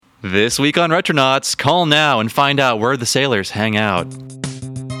This week on Retronauts, call now and find out where the sailors hang out.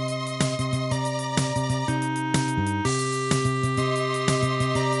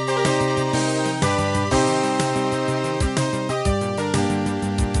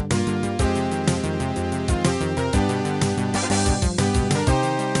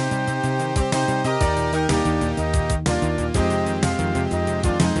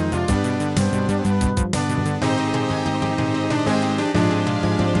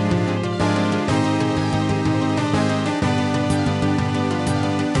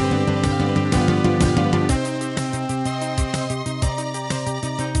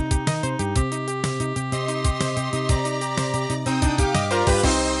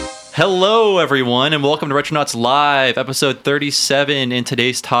 Hello, everyone, and welcome to Retronauts Live, episode 37. And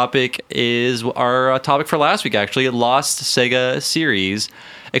today's topic is our topic for last week, actually, Lost Sega Series.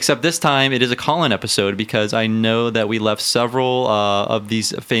 Except this time, it is a call-in episode because I know that we left several of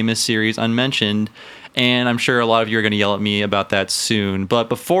these famous series unmentioned, and I'm sure a lot of you are going to yell at me about that soon. But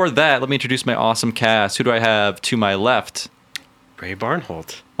before that, let me introduce my awesome cast. Who do I have to my left? Ray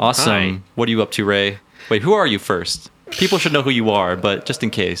Barnholt. Awesome. Hi. What are you up to, Ray? Wait, who are you first? People should know who you are, but just in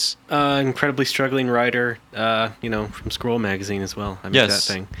case. Incredibly struggling writer, from Scroll Magazine as well. I make that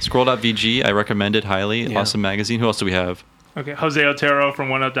thing. Scroll.vg, I recommend it highly. Yeah. Awesome magazine. Who else do we have? Okay, Jose Otero from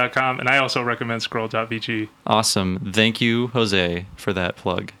OneUp.com, and I also recommend Scroll.vg. Awesome. Thank you, Jose, for that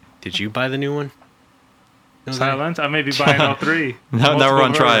plug. Did you buy the new one? Silent? I may be buying all three. Now we're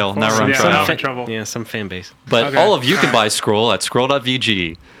on trial. Now we're in trouble. Yeah, some fan base. But okay. all of you can buy Scroll at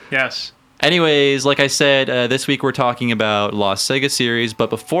Scroll.vg. Yes. Anyways, like I said, this week we're talking about Lost Sega Series,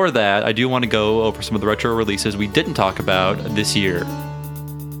 but before that, I do want to go over some of the retro releases we didn't talk about this year.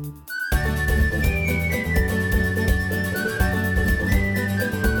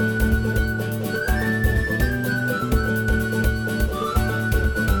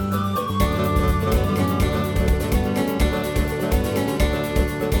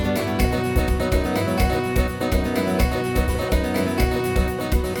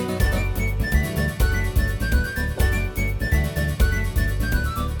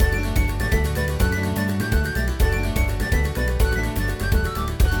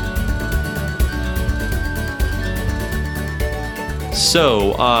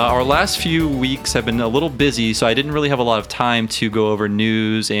 So, our last few weeks have been a little busy, so I didn't really have a lot of time to go over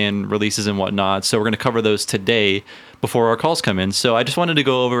news and releases and whatnot, so we're going to cover those today before our calls come in. So I just wanted to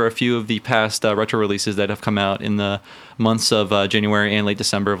go over a few of the past retro releases that have come out in the months of January and late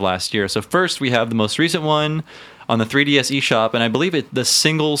December of last year. So first, we have the most recent one on the 3DS eShop, and I believe the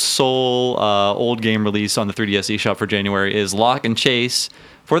single sole old game release on the 3DS eShop for January is Lock and Chase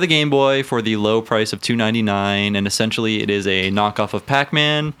for the Game Boy for the low price of $2.99, and essentially it is a knockoff of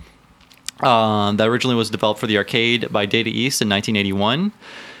Pac-Man that originally was developed for the arcade by Data East in 1981.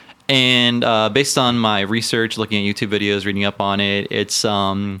 And based on my research, looking at YouTube videos, reading up on it, it's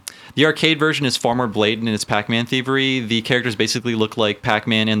the arcade version is far more blatant in its Pac-Man thievery. The characters basically look like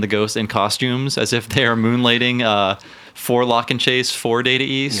Pac-Man and the Ghost in costumes, as if they are moonlighting for Lock and Chase for Data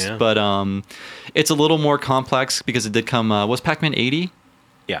East. Yeah. But it's a little more complex because it did come. Was Pac-Man 80?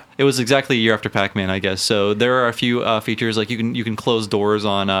 Yeah. It was exactly a year after Pac-Man, I guess. So there are a few features, like you can close doors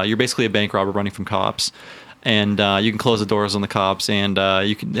on. You're basically a bank robber running from cops. And you can close the doors on the cops, and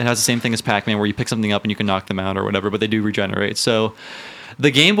it has the same thing as Pac-Man, where you pick something up and you can knock them out or whatever, but they do regenerate. So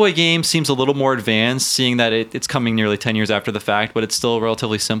the Game Boy game seems a little more advanced, seeing that it's coming nearly 10 years after the fact, but it's still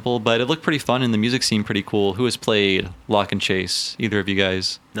relatively simple. But it looked pretty fun, and the music seemed pretty cool. Who has played Lock and Chase? Either of you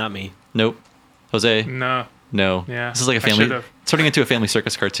guys? Not me. Nope. Jose? No. Yeah. This is like a family. It's turning into a Family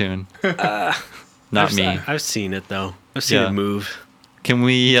Circus cartoon. Not me. I've seen it though. I've seen it move. Can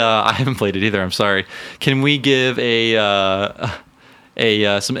we? I haven't played it either. I'm sorry. Can we give any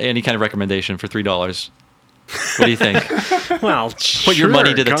kind of recommendation for $3? What do you think? Well, put your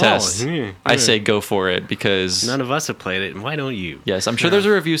money to the go. test. Yeah. I say go for it because None of us have played it, and why don't you? Yes, I'm sure there's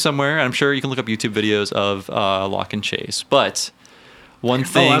a review somewhere. I'm sure you can look up YouTube videos of Lock and Chase. But one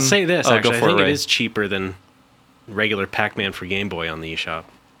thing. I'll say this. Actually, I think it is cheaper than regular Pac-Man for Game Boy on the eShop.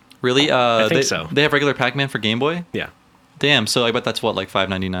 Really? I think so. They have regular Pac-Man for Game Boy? Yeah. Damn. So I bet that's what, like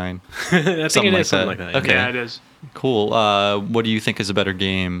 $5.99. I think it is something like that. Okay. Yeah, it is. Cool. What do you think is a better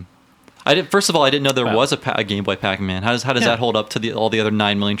game? First of all, I didn't know there was a Game Boy Pac-Man. How does that hold up to all the other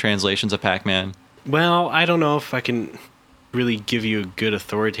 9 million translations of Pac-Man? Well, I don't know if I can really give you a good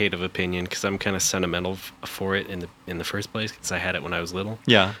authoritative opinion because I'm kind of sentimental for it in the first place because I had it when I was little.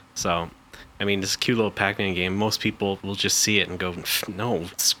 Yeah. So, I mean, this cute little Pac-Man game, most people will just see it and go, no,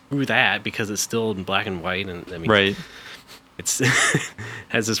 screw that, because it's still in black and white. And I mean, right. It's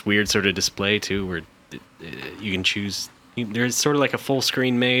has this weird sort of display too, where you can choose There's sort of like a full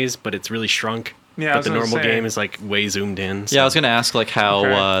screen maze, but it's really shrunk. Yeah, I but was the gonna normal say. game is like way zoomed in. Yeah, I was going to ask like how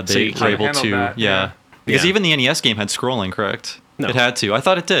Okay. So they you were can't able handle to. that, yeah. Because Yeah. even the NES game had scrolling, correct? No. It had to. I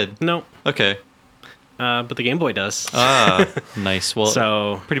thought it did. No, Okay. but the Game Boy does. Nice. Well,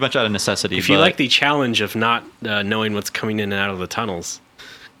 So pretty much out of necessity. if you but- like the challenge of not knowing what's coming in and out of the tunnels,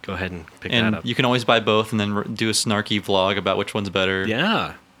 go ahead and pick and that up. you can always buy both and then do a snarky vlog about which one's better.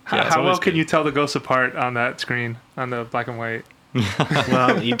 Yeah. Yeah, it's How well always can good. you tell the ghosts apart on that screen, on the black and white?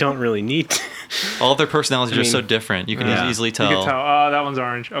 Well, you don't really need to. All of their personalities are I mean, so different. You can yeah. easily You tell. can tell. Oh, that one's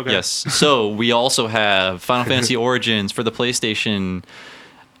orange. Okay. Yes. So we also have Final Fantasy Origins for the PlayStation.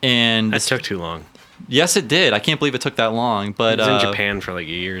 And That took too long. yes, it did. I can't believe it took that long. But It's in Japan for like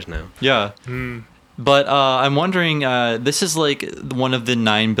years now. Yeah. But I'm wondering, this is like one of the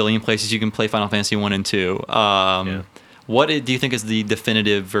 9 billion places you can play Final Fantasy 1 and 2. Yeah. What do you think is the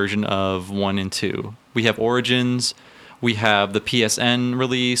definitive version of 1 and 2? We have Origins, we have the PSN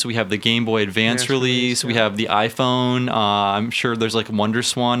release, we have the Game Boy Advance release, we yeah. have the iPhone. I'm sure there's like Wonder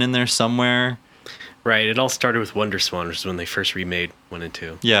Swan in there somewhere. Right. It all started with Wonder Swan, which is when they first remade 1 and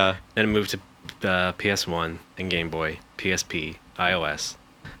 2. Yeah. Then it moved to PS1 and Game Boy, PSP, iOS.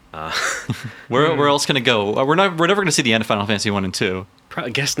 Where else can it go? We're never going to see the end of Final Fantasy 1 and 2. I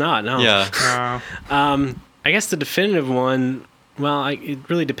guess not. No. Yeah. No. I guess the definitive one. Well, it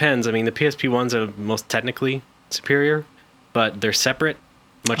really depends. I mean, the PSP ones are most technically superior, but they're separate,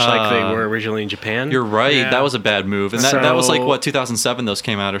 much like they were originally in Japan. You're right. Yeah. That was a bad move. And that was like, So- what, 2007 those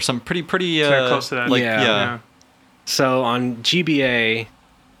came out or some pretty They're close to that. like, Yeah. yeah. So on GBA,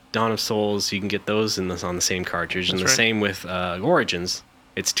 Dawn of Souls, you can get those on the same cartridge, and the That's right. same with Origins.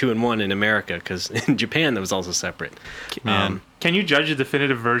 It's 2-in-1 in America because in Japan that was also separate. Man. Can you judge a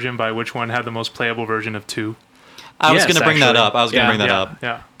definitive version by which one had the most playable version of 2? I was Yes, going to bring that actually. up. I was going to Yeah. bring that yeah. up.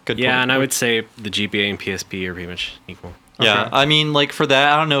 Yeah. Good Yeah, point. and I would say the GBA and PSP are pretty much equal. Yeah, Okay. I mean, like for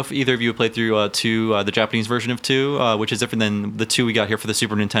that, I don't know if either of you played through 2, the Japanese version of 2, which is different than the 2 we got here for the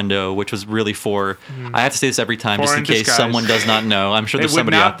Super Nintendo, which was really for. I have to say this every time, just Four in in case disguise. someone does not know. I'm sure They there's would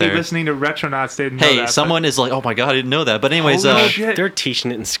somebody not out be there. listening to Retronauts. They didn't know Hey, that. someone is like, oh my god, I didn't know that. But anyways, Holy shit. They're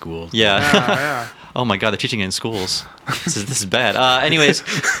teaching it in school. yeah. Yeah. Oh my god, they're teaching it in schools. This is bad. Anyways,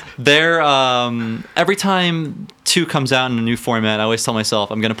 they're every time 2 comes out in a new format, I always tell myself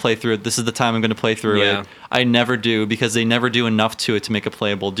I'm going to play through it. This is the time I'm going to play through Yeah. it. I never do because they never do enough to it to make it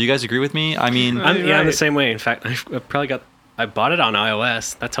playable. Do you guys agree with me? I mean, I'm the Right. same way. In fact, I bought it on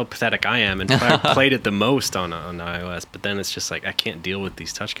iOS. That's how pathetic I am. And I played it the most on iOS. But then it's just like I can't deal with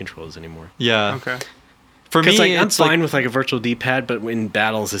these touch controls anymore. yeah. Okay. For me, Because like, I'm it's like fine with like a virtual D-pad, but in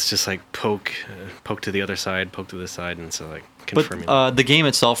battles it's just like poke to the other side, poke to this side, and so like confirming. But the game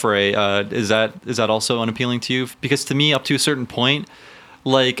itself, Ray, is that also unappealing to you? Because to me, up to a certain point,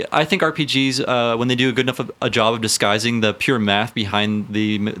 like I think RPGs, when they do a good enough of a job of disguising the pure math behind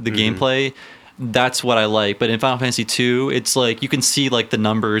the gameplay, that's what I like. But in Final Fantasy 2, it's like you can see like the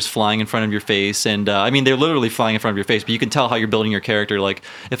numbers flying in front of your face, and I mean they're literally flying in front of your face. But you can tell how you're building your character. Like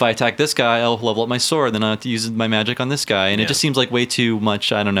if I attack this guy, I'll level up my sword, then I have to use my magic on this guy, and it Yeah. just seems like way too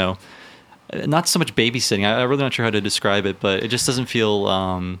much. I don't know. Not so much babysitting. I'm really not sure how to describe it, but it just doesn't feel.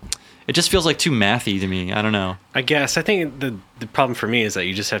 It just feels like too mathy to me. I don't know. I guess I think the problem for me is that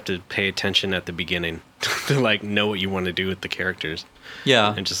you just have to pay attention at the beginning to like know what you want to do with the characters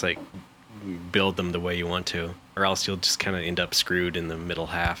Yeah. and just like build them the way you want to, or else you'll just kind of end up screwed in the middle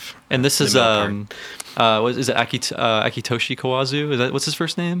half. And this The is middle part. what is it? Akitoshi Kawazu? Is that what's his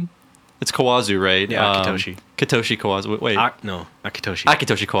first name? It's Kawazu, right? Yeah, Akitoshi. Katoshi Kawazu. Wait. No, Akitoshi.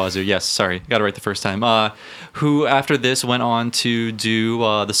 Akitoshi Kawazu. Yes, sorry, got it right the first time. Who after this went on to do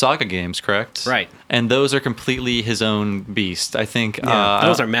the Saga games, correct? Right. And those are completely his own beast. I think. Yeah,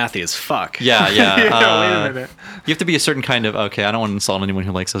 those are mathy as fuck. Yeah, yeah. Yeah, wait a minute. You have to be a certain kind of. Okay, I don't want to insult anyone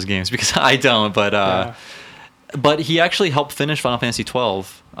who likes those games because I don't. But Yeah. but he actually helped finish Final Fantasy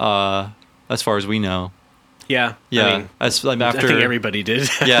 12, as far as we know. Yeah. Yeah, I mean, as like after I think everybody did.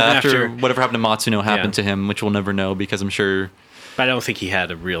 yeah after whatever happened to Matsuno happened Yeah. to him, which we'll never know because I'm sure. But I don't think he had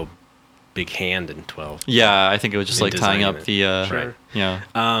a real big hand in 12. Yeah, I think it was just In like tying up designing the. Sure. Yeah.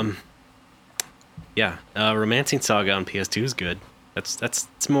 Yeah, Romancing Saga on PS2 is good.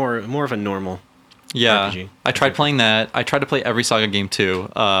 It's more of a normal. Yeah, RPG. I tried playing that. I tried to play every Saga game too,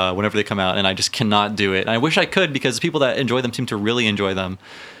 whenever they come out, and I just cannot do it. And I wish I could because people that enjoy them seem to really enjoy them.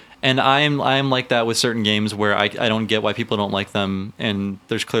 And I am like that with certain games where I don't get why people don't like them, and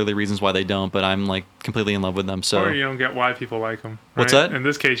there's clearly reasons why they don't, but I'm like completely in love with them. So Or you don't get why people like them. What's that? In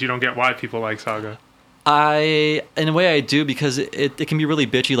this case, you don't get why people like Saga. In a way I do, because it can be really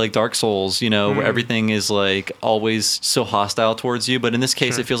bitchy like Dark Souls, where everything is like always so hostile towards you. But in this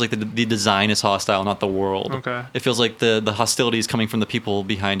case, it feels like the design is hostile, not the world. Okay. It feels like the hostility is coming from the people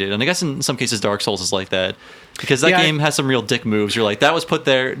behind it. And I guess in some cases Dark Souls is like that. Because that game has some real dick moves. You're like, that was put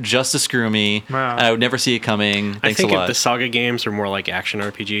there just to screw me. Wow. I would never see it coming. Thanks I think a lot. if the Saga games are more like action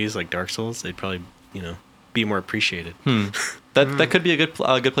RPGs like Dark Souls, they'd probably, be more appreciated. That could be a good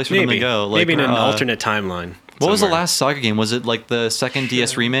place for them to go. Like, maybe in an alternate timeline. What was the somewhere. last Saga game? Was it like the second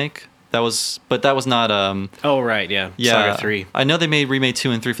DS remake? But that was not. Oh right, yeah. Saga 3. I know they made remake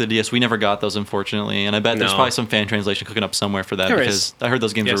 2 and 3 for the DS. We never got those, unfortunately, and I bet there's No. probably some fan translation cooking up somewhere for that There because is. I heard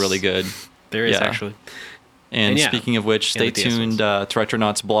those games Yes. are really good. There is Yeah. actually. And yeah. speaking of which, stay And the DS tuned to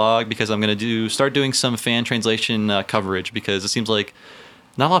Retronauts blog because I'm going to start doing some fan translation coverage because it seems like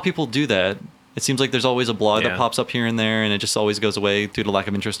not a lot of people do that. It seems like there's always a blog that Yeah. pops up here and there, and it just always goes away due to lack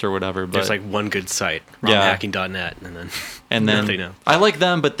of interest or whatever. But There's like one good site, Yeah. romhacking.net, and then and then I like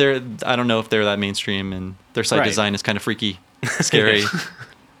them, but I don't know if they're that mainstream, and their site Right. design is kind of freaky, scary.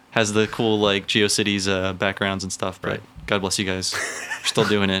 Has the cool like GeoCities backgrounds and stuff. But Right. God bless you guys. You're still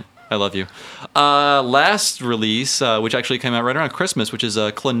doing it. I love you. Last release, which actually came out right around Christmas, which is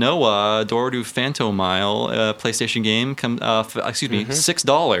Klonoa Door to Phantomile, PlayStation game.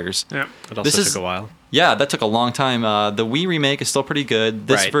 $6. Yep. it also This took a while. Yeah, that took a long time. The Wii remake is still pretty good.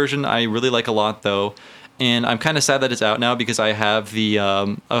 This Right. version I really like a lot, though. And I'm kind of sad that it's out now because I have the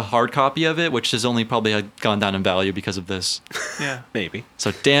a hard copy of it, which has only probably gone down in value because of this. Yeah. Maybe.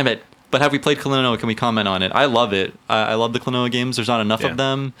 So damn it. But have we played Klonoa? Can we comment on it? I love it. I love the Klonoa games. There's not enough Yeah. of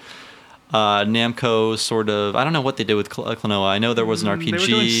them. Namco sort of... I don't know what they did with Klonoa. I know there was an RPG. They were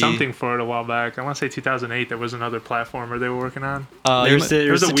doing something for it a while back. I want to say 2008. There was another platformer they were working on. There's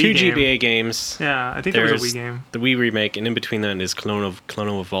the a Wii two game. GBA games. Yeah, I think there was a Wii game. The Wii remake, and in between that is Klonoa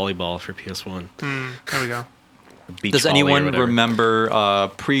Volleyball for PS1. There we go. Beach Does volley or anyone whatever. remember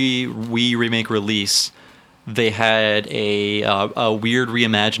pre-Wii remake release? They had a weird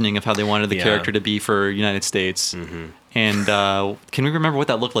reimagining of how they wanted the Yeah. character to be for United States. Mm-hmm. And can we remember what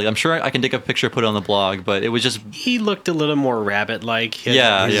that looked like? I'm sure I can dig up a picture, put it on the blog, but it was just... He looked a little more rabbit-like. His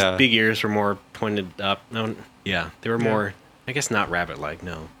big ears were more pointed up. No, yeah, they were more. I guess not rabbit-like.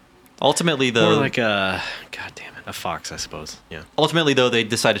 No, Ultimately, more though, like a. God damn it, a fox, I suppose. Yeah. ultimately, though, they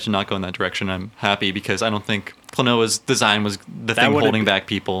decided to not go in that direction. I'm happy because I don't think Klonoa's design was the thing would've holding been- back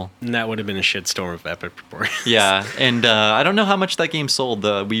people. And that would have been a shitstorm of epic proportions. Yeah, and I don't know how much that game sold,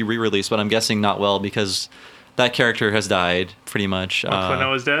 the Wii re-release, but I'm guessing not well because that character has died pretty much.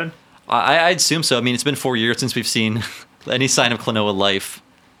 Klonoa's dead? I'd assume so. I mean, it's been 4 years since we've seen any sign of Klonoa life.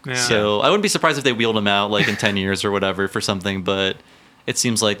 Yeah. So I wouldn't be surprised if they wheeled him out like in 10 years or whatever for something, but it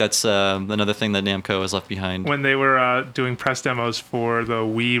seems like that's another thing that Namco has left behind. When they were doing press demos for the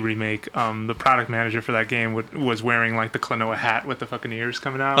Wii remake, the product manager for that game was wearing like the Klonoa hat with the fucking ears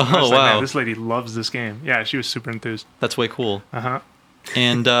coming out. Oh, And I was wow. Like, man, this lady loves this game. Yeah, she was super enthused. That's way cool. Uh-huh.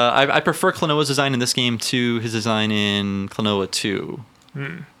 And I prefer Klonoa's design in this game to his design in Klonoa 2.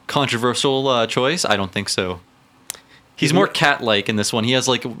 Controversial choice? I don't think so. He's more cat-like in this one. He has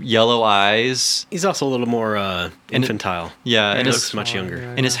like yellow eyes. He's also a little more infantile. Yeah, and He his looks much younger.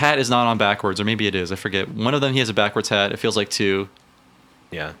 Yeah. and his hat is not on backwards, or maybe it is. I forget. One of them he has a backwards hat. It feels like two,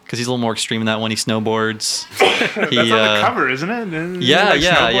 Yeah. because he's a little more extreme in that one. He snowboards. That's on the cover, isn't it? And yeah, like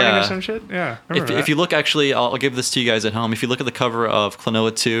yeah, snowboarding yeah. Or some shit? Yeah. I If, remember if that. you look, actually, I'll give this to you guys at home. If you look at the cover of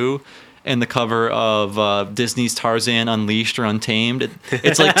Klonoa 2 and the cover of Disney's Tarzan Unleashed or Untamed,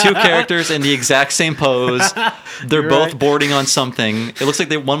 it's like two characters in the exact same pose. They're You're both right. boarding on something. It looks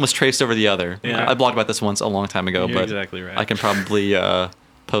like one was traced over the other. Yeah. I blogged about this once a long time ago, You're but exactly right. I can probably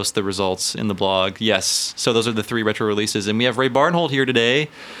post the results in the blog. Yes. So those are the 3 retro releases. And we have Ray Barnhold here today.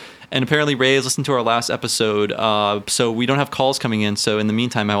 And apparently Ray has listened to our last episode, so we don't have calls coming in. So in the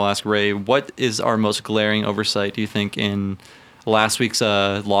meantime, I will ask Ray, what is our most glaring oversight, do you think, in last week's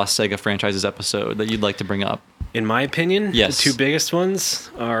Lost Sega Franchises episode that you'd like to bring up? In my opinion, Yes. the two biggest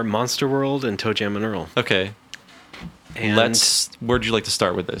ones are Monster World and Toe Jam and Earl. Okay. And Where'd you like to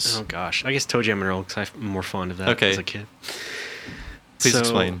start with this? Oh gosh, I guess Toe Jam and Earl because I'm more fond of that Okay. as a kid. Please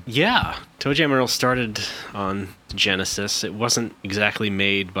explain. Yeah, Toe Jam and Earl started on Genesis. It wasn't exactly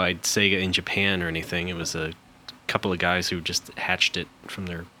made by Sega in Japan or anything. It was a couple of guys who just hatched it from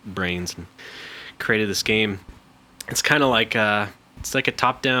their brains and created this game. It's kind of like it's like a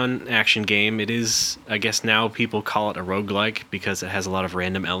top-down action game. It is, I guess now people call it a roguelike because it has a lot of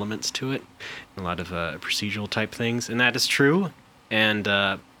random elements to it, a lot of procedural type things, and that is true. And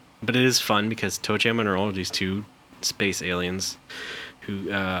but it is fun because Toe Jam and Earl are these two space aliens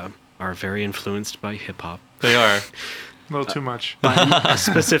who are very influenced by hip hop. They are. A little too much.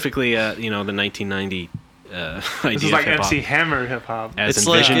 Specifically, the 1990 This idea is like of hip-hop. MC Hammer hip hop. As It's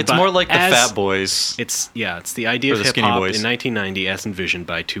like envisioned it's by- more like the as- Fat Boys. It's the idea Or of the hip Skinny hop Boys. in 1990 as envisioned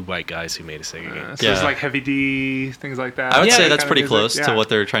by two white guys who made a Sega game. So it's like Heavy D, things like that. I would Yeah, say that that's kind of pretty music. close to Yeah. what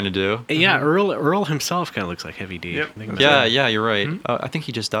they're trying to do. Yeah, Earl himself kind of looks like Heavy D. Yep. I think Yeah, that's yeah, you're right. Hmm? I think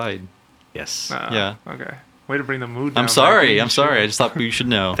he just died. Yes. Yeah. Okay. Way to bring the mood down. I'm sorry. Mikey. I'm sorry. I just thought you should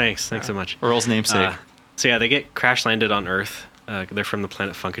know. Thanks so much. Earl's namesake. So yeah, they get crash landed on Earth. They're from the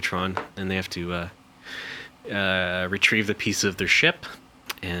planet Funkatron, and they have to retrieve the pieces of their ship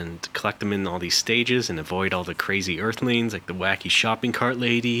and collect them in all these stages and avoid all the crazy Earthlings, like the wacky shopping cart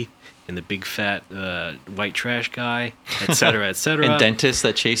lady and the big fat white trash guy, etc., etc. And dentists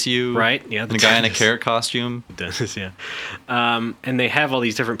that chase you. Right? Yeah. And the guy in a dentist. carrot costume. Dentist, yeah. And they have all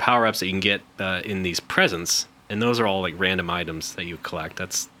these different power ups that you can get in these presents, and those are all like random items that you collect.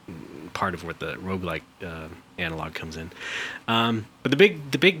 That's part of what the roguelike analog comes in. But the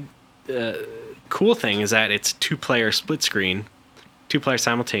big cool thing is that it's 2-player split screen, 2-player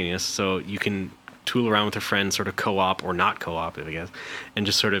simultaneous, so you can tool around with a friend, sort of co-op or not co-op, I guess, and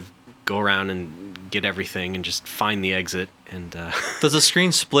just sort of go around and get everything and just find the exit. And Does the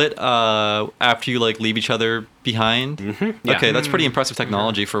screen split after you like leave each other behind? Mm-hmm. Yeah. Okay, that's pretty impressive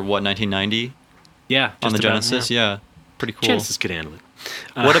technology for what 1990 yeah, on the just about, Genesis. Yeah, pretty cool. Genesis could handle it.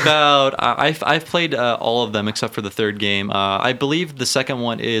 What about I've played all of them except for the third game. I believe the second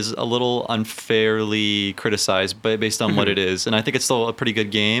one is a little unfairly criticized, but based on what it is, and I think it's still a pretty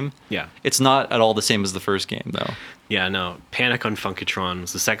good game. Yeah. It's not at all the same as the first game, though. Yeah, no. Panic on Funkatron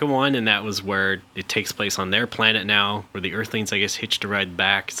was the second one, and that was where it takes place on their planet now, where the Earthlings, I guess, hitched a ride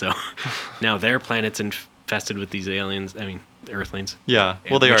back. So now their planet's infested with these aliens. I mean, the Earthlings. Yeah,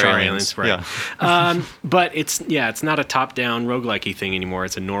 well, they Which are aliens. right? Yeah. But it's not a top-down roguelike-y thing anymore.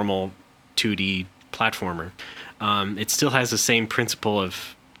 It's a normal 2D platformer. It still has the same principle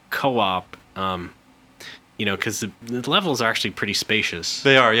of co-op. Because the levels are actually pretty spacious.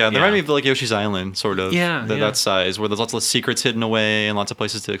 They are, yeah. They Yeah. remind me of like Yoshi's Island, sort of. Yeah, yeah. That size, where there's lots of secrets hidden away and lots of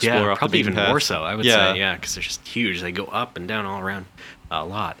places to explore. Yeah, off probably the beaten even path. more so, I would Yeah. say. Yeah, because they're just huge. They go up and down all around a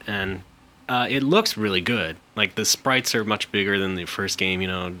lot. And it looks really good. Like, the sprites are much bigger than the first game,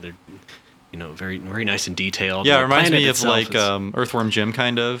 They're, very very nice and detailed. Yeah, it The reminds planet me of itself like is- Earthworm Jim,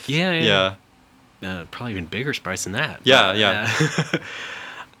 kind of. Yeah. Probably even bigger sprites than that. Yeah.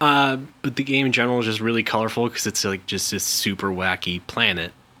 But the game in general is just really colorful because it's like just this super wacky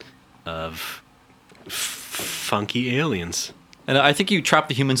planet of funky aliens. And I think you trap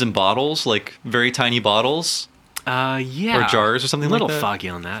the humans in bottles, like very tiny bottles. Yeah. Or jars or something a little like that. foggy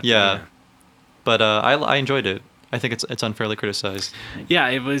on that. Yeah. But I enjoyed it. I think it's unfairly criticized. Yeah,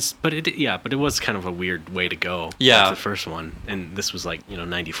 it was, but it was kind of a weird way to go. Yeah. That's the first one, and this was like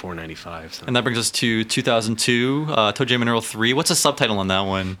 94, 95. So. And that brings us to 2002, Toe Jam and Earl 3. What's the subtitle on that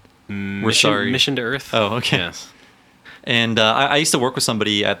one? We're sorry. Mission to Earth. Oh, okay. Yes. And I used to work with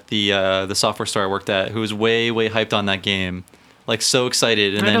somebody at the software store I worked at who was way hyped on that game, like so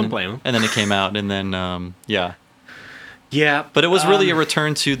excited. And I then don't blame him. And then it came out, and then yeah. Yeah, But it was really a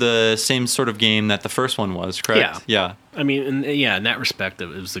return to the same sort of game that the first one was, correct? Yeah. I mean, in that respect, it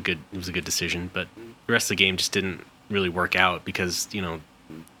was a good decision. But the rest of the game just didn't really work out because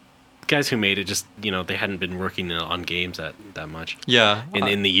guys who made it just they hadn't been working on games that much. Yeah.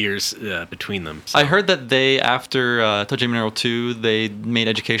 In the years between them. So. I heard that they after Toe Jam and Earl 2, they made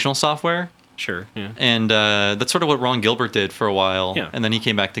educational software. Sure. Yeah. And that's sort of what Ron Gilbert did for a while. Yeah. And then he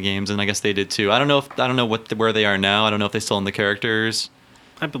came back to games, and I guess they did too. I don't know where they are now. I don't know if they still own the characters.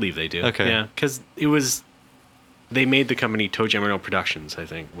 I believe they do. Okay. Yeah, because they made the company Toe Jam and Earl Productions, I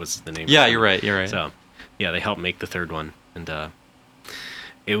think was the name. Yeah, of it. you're right. You're right. So, yeah, they helped make the third one, and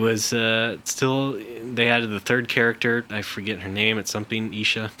it was still they added the third character. I forget her name. It's something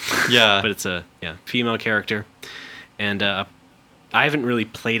Isha. Yeah. But it's a female character, and I haven't really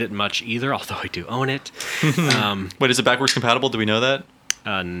played it much either, although I do own it. Wait, is it backwards compatible? Do we know that?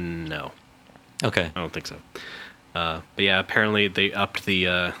 No, Okay. I don't think so. But yeah, apparently they upped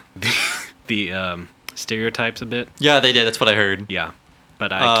the stereotypes a bit. Yeah, they did. That's what I heard. Yeah,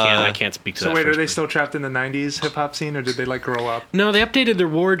 but I can't speak to that. So wait, are first they person. still trapped in the 90s hip hop scene, or did they like grow up? No, they updated their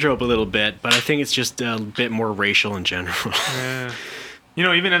wardrobe a little bit, but I think it's just a bit more racial in general. Yeah.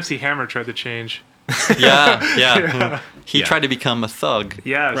 Even MC Hammer tried to change. Yeah. He Yeah. tried to become a thug,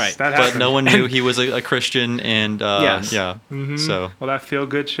 Yes, Right. that but happened. no one knew he was a Christian, and Yes. yeah. Mhm. So Well, that feel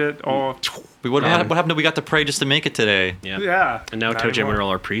good shit. Oh, What happened to we got to pray just to make it today? Yeah. Yeah. And now Not Toe Jam anymore. and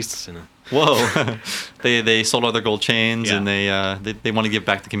Earl are priests. Whoa. they sold all their gold chains Yeah. and they want to give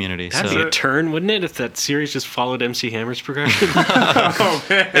back to the community. That'd So be a turn, wouldn't it, if that series just followed MC Hammer's progression? Oh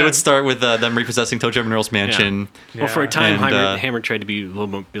man. it would start with them repossessing Toe Jam and Earl's mansion. Well, for a time, And, Hammer tried to be a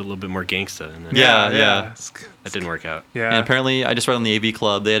little bit more gangsta, and then Yeah. that didn't work out. Yeah. And apparently, I just read on the AV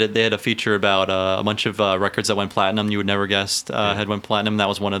Club, they had a feature about a bunch of records that went platinum. You would never guessed had went platinum. That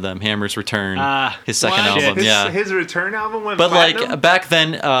was one of them. Hammer's Return, his second What? album. His return album went But platinum? like back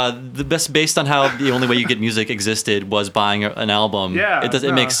then, the best based on how the only way you get music existed was buying an album. Yeah,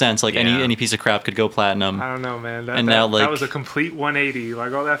 it makes sense. Like Yeah. any piece of crap could go platinum. I don't know, man. And now, like- that was a complete 180.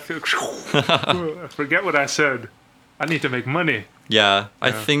 Like all that. Forget what I said. I need to make money. Yeah,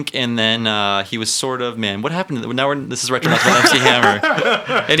 I think, and then he was sort of what happened? This is Retronauts about MC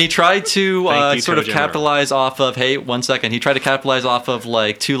Hammer, and he tried to Thank you, sort of Toe Jam Earl. capitalize off of. Hey, 1 second. He tried to capitalize off of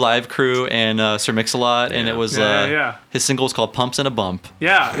like 2 Live Crew and Sir Mix-a-Lot, and it was Yeah. his single was called "Pumps and a Bump."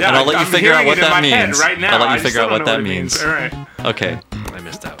 Yeah. And I'll let you I'm figure out hearing what it in that my head means. right now. I'll let you I just figure out don't what know that it means. All right. Okay, I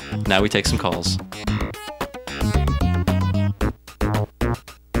missed out. now we take some calls.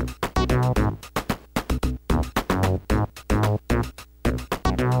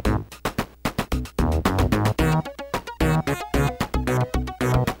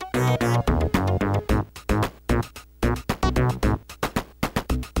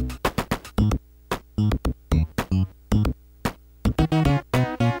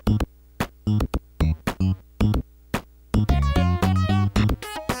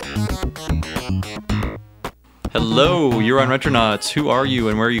 Hello, you're on Retronauts. Who are you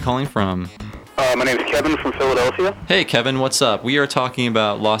and where are you calling from? My name is Kevin from Philadelphia. Hey Kevin, what's up? We are talking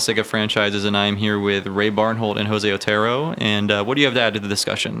about lost Sega franchises and I'm here with Ray Barnholt and Jose Otero. And what do you have to add to the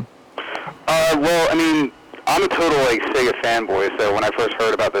discussion? Well, I mean, I'm a total Sega fanboy, so when I first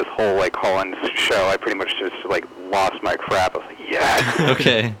heard about this whole call-in show, I pretty much just lost my crap. I was like, yes,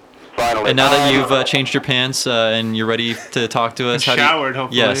 Okay. finally. And now that you've changed your pants and you're ready to talk to us, Showered,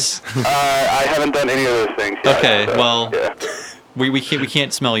 hopefully. Yes. I haven't done any of those things yet. Okay, so, well- yeah. we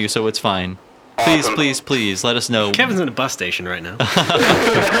can't smell you, so it's fine. Awesome. Please let us know. Kevin's in a bus station right now.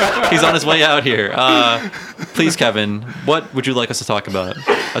 He's on his way out here. Please, Kevin, what would you like us to talk about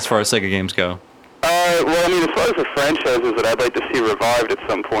as far as Sega games go? Well, I mean, as far as the franchises that I'd like to see revived at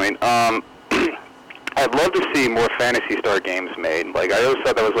some point, I'd love to see more Phantasy Star games made. I always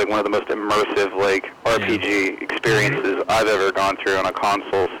thought that was one of the most immersive RPG experiences I've ever gone through on a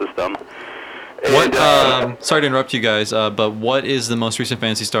console system. What? And, Sorry to interrupt you guys, but what is the most recent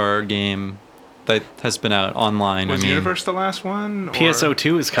Phantasy Star game that has been out online? Was Universe the last one? Or-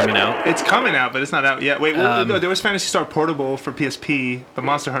 PSO2 is coming out. It's coming out, but it's not out yet. Wait, no, there was Phantasy Star Portable for PSP, but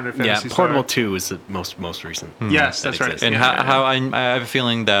Monster Hunter Phantasy Star. Portable 2 is the most recent. Yes, that that's right. exists. And Yeah. how I have a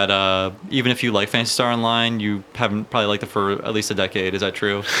feeling that even if you like Phantasy Star Online, you haven't probably liked it for at least a decade. Is that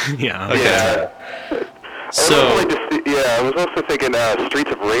true? Yeah. Okay. Yeah. So, I was also thinking Streets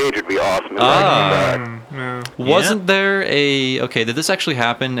of Rage would be awesome. Yeah. wasn't there did this actually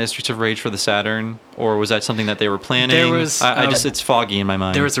happen as Streets of Rage for the Saturn, or was that something that they were planning? There was, it's foggy in my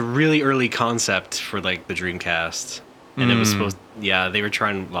mind. There was a really early concept for the Dreamcast, and it was supposed. Yeah, they were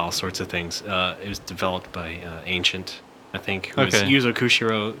trying all sorts of things. It was developed by Ancient, I think, who was Okay. Yuzo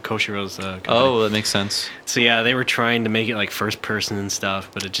Koshiro's company. Oh, that makes sense. So yeah, they were trying to make it first person and stuff,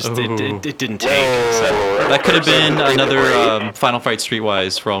 but it just Ooh. it didn't take. So That could have been another Final Fight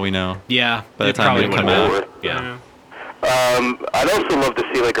Streetwise, for all we know. yeah, By the it time probably it would come have. out. Yeah. I'd also love to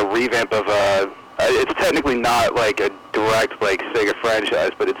see a revamp of it's technically not a direct Sega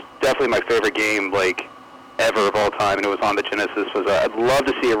franchise, but it's definitely my favorite game ever of all time, and it was on the Genesis. I'd love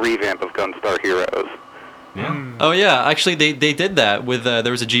to see a revamp of Gunstar Heroes. Yeah. Oh yeah, actually they did that with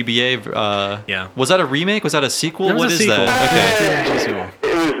there was a GBA. Yeah. Was that a remake? Was that a sequel? That was What a is sequel. that? Okay.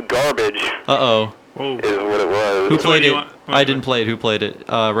 It was garbage, Uh oh. Whoa. is what it was. Who So played do you it? want- I didn't play it. Who played it?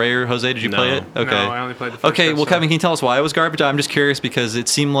 Ray or Jose? Did you play No. it? Okay. No, I only played the first Okay. Well, episode. Kevin, can you tell us why it was garbage? I'm just curious because it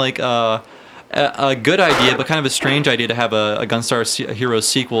seemed like a good idea, but kind of a strange idea to have a Gunstar Heroes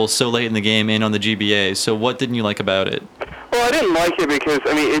sequel so late in the game and on the GBA. So what didn't you like about it? Well, I didn't like it because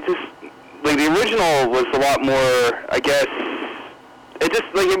it just the original was a lot more. I guess it just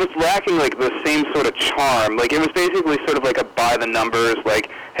it was lacking the same sort of charm. It was basically sort of a by the numbers,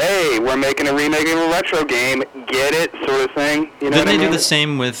 hey, we're making a remake of a retro game, get it sort of thing. You know Didn't what I they do mean? the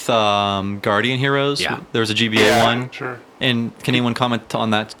same with Guardian Heroes? Yeah. There was a GBA Yeah. one. Sure. And can anyone comment on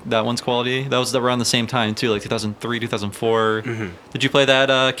that one's quality? That was around the same time too, 2003, 2004. Mm-hmm. Did you play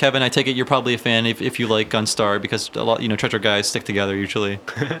that, Kevin? I take it you're probably a fan if you like Gunstar because a lot, Retro guys stick together usually.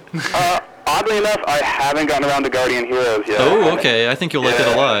 I oddly enough, I haven't gotten around to Guardian Heroes yet. Oh, okay. I think you'll like it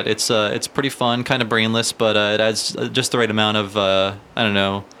a Yeah. lot. It's pretty fun, kind of brainless, but it adds just the right amount of I don't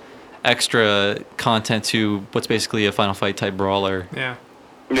know, extra content to what's basically a Final Fight type brawler. Yeah. Yeah.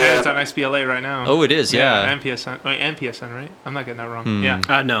 Yeah, it's on XBLA right now. Oh, it is, yeah. And PSN. Wait, and PSN, right? I'm not getting that wrong. Yeah.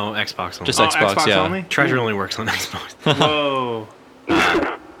 No, Xbox only. Just Oh, Xbox, yeah. only? Treasure only works on Xbox. Whoa.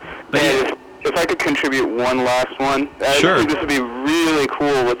 But Man, yeah, if I could contribute one last one, I Sure. think this would be really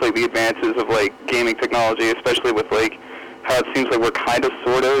cool with like the advances of like gaming technology, especially with like how it seems like we're kind of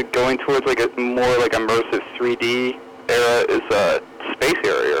sort of going towards like a more like immersive 3D era is Space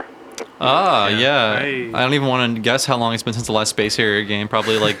Harrier. Ah, yeah. Hey. I don't even want to guess how long it's been since the last Space Harrier game.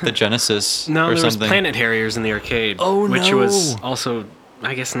 Probably like the Genesis no, or there was something. Planet Harriers in the arcade. Oh, which no. was also,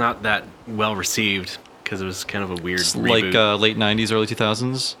 I guess, not that well received because it was kind of a weird It's reboot. like late 90s, early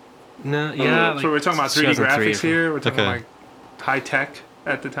 2000s. No, yeah. So we're talking about 3D 2003 graphics here. We're talking Okay. like high tech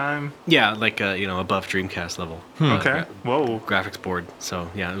at the time. Yeah, like above Dreamcast level. Okay. Whoa. Graphics board. So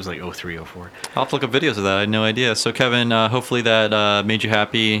yeah, it was like 03, 04. I'll have to look up videos of that. I had no idea. So Kevin, hopefully that made you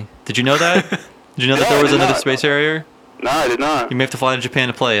happy. Did you know that? Did you know that No, there I was did another not. Space Harrier? No, I did not. You may have to fly to Japan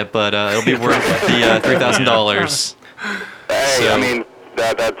to play it, but it'll be worth the $3,000. Hey, So- I mean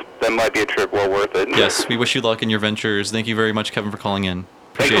that might be a trip well worth it. Yes, we wish you luck in your ventures. Thank you very much, Kevin, for calling in.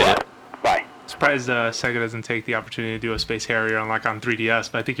 Thanks a Appreciate it. lot. Bye. Surprised Sega doesn't take the opportunity to do a Space Harrier on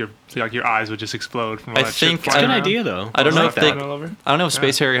 3DS, but I think your eyes would just explode from all I that shit think- flying Good I- around. idea though. I don't know Like if they. that all over. I don't know if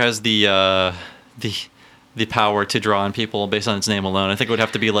Space Harrier has the power to draw on people based on its name alone. I think it would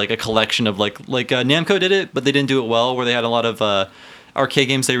have to be like a collection of like Namco did it, but they didn't do it well. Where they had a lot of arcade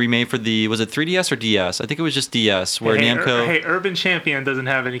games they remade for was it 3DS or DS? I think it was just DS. Where Namco. Hey, Urban Champion doesn't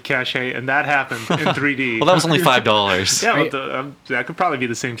have any cachet, and that happened in 3D. Well, that was only $5. Yeah, well, that could probably be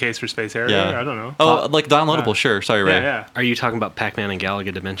the same case for Space Harrier. Yeah. I don't know. Oh, like downloadable? Sure. Sorry, Ray. yeah, yeah. Are you talking about Pac-Man and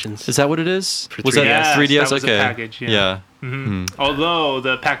Galaga Dimensions? Is that what it is? For Was 3DS? that 3DS? That was a Okay. package, yeah. Yeah. Although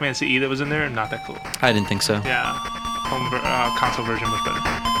the Pac-Man CE that was in there, not that cool. I didn't think so. Yeah, console version was better.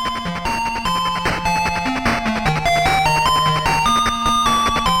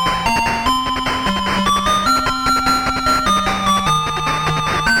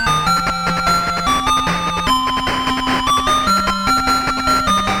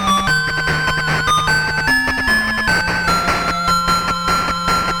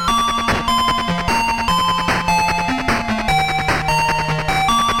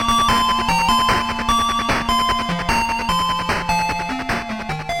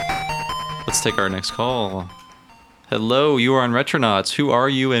 Let's take our next call. Hello, you are on Retronauts. Who are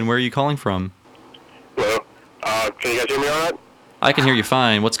you and where are you calling from? Hello. Can you guys hear me all right? I can hear you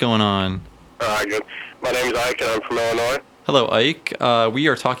fine. What's going on? All right, good. My name is Ike, and I'm from Illinois. Hello, Ike. We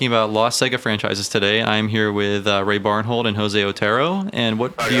are talking about lost Sega franchises today. I'm here with Ray Barnhold and Jose Otero. And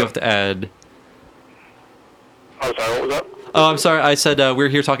what do you yeah. have to add? I'm sorry, what was that? Oh, I'm sorry. I said we're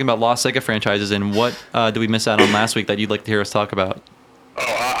here talking about lost Sega franchises. And what did we miss out on last week that you'd like to hear us talk about? Oh,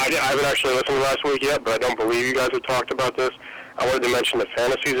 I haven't actually listened to last week yet, but I don't believe you guys have talked about this. I wanted to mention the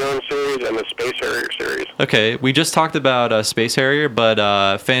Fantasy Zone series and the Space Harrier series. Okay, we just talked about Space Harrier,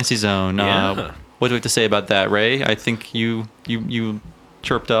 but Fantasy Zone. Yeah. What do we have to say about that, Ray? I think you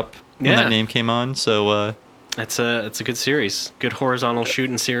chirped up when Yeah. that name came on. So It's a good series. Good horizontal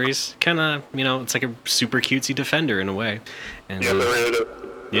shooting series. Kind of, it's like a super cutesy Defender in a way. And Yes, I really do.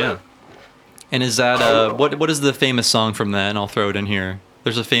 yeah. and is that what is the famous song from that? And I'll throw it in here.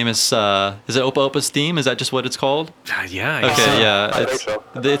 There's a famous is it Opa Opa's theme? Is that just what it's called? Yeah. I guess Okay, so. yeah, I it's think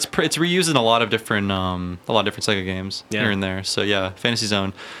so. it's reused in a a lot of different Sega games Yeah. here and there. So yeah, Fantasy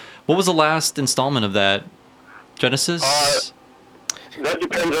Zone. What was the last installment of that? Genesis? That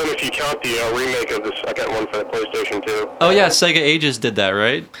depends on if you count the remake of the second one for the PlayStation 2. Oh yeah, Sega Ages did that,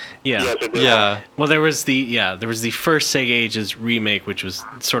 right? Yeah. Yes, it did. Yeah. Well, there was the first Sega Ages remake, which was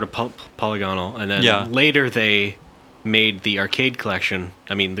sort of polygonal, and then Yeah. later they made the arcade collection.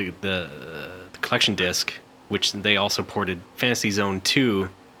 I mean, the collection disc, which they also ported Fantasy Zone 2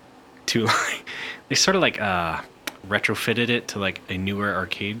 to like they sort of like retrofitted it to like a newer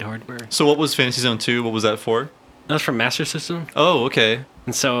arcade hardware. So what was Fantasy Zone 2? What was that for? That was from Master System, Oh, okay.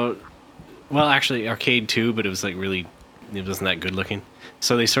 and so, well, actually arcade 2, but it was like really, it wasn't that good looking.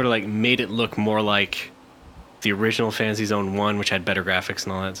 So they sort of like made it look more like the original Fantasy Zone 1, which had better graphics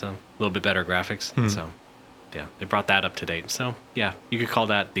and all that stuff. A little bit better graphics. So, yeah, they brought that up to date. So, yeah, you could call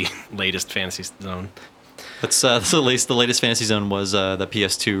that the latest Fantasy Zone. That's the latest Fantasy Zone was the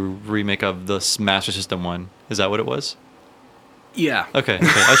PS2 remake of the Master System one. Is that what it was? Yeah. Okay.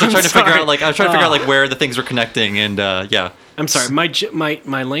 I was just trying to figure out like where the things were connecting, and yeah. I'm sorry.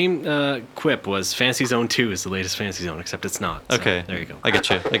 My lame quip was Fantasy Zone 2 is the latest Fantasy Zone, except it's not. So Okay. there you go. I get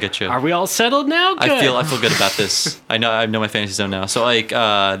you. Are we all settled now? Good. I feel good about this. I know my Fantasy Zone now. So like, did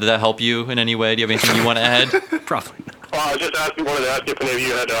that help you in any way? Do you have anything you want to add? Probably. I was just wanted to ask if any of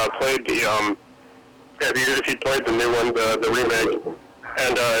you had played the if you played the new one, the remake,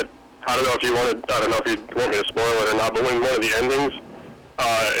 and I don't know if you want me to spoil it or not, but when one of the endings,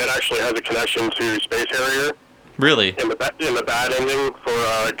 it actually has a connection to Space Harrier. Really? In the bad ending,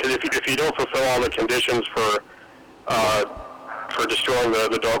 because if you don't fulfill all the conditions for destroying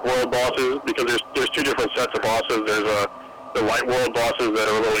the Dark World bosses, because there's two different sets of bosses. There's the Light World bosses that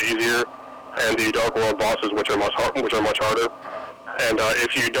are a little easier, and the Dark World bosses which are much harder. And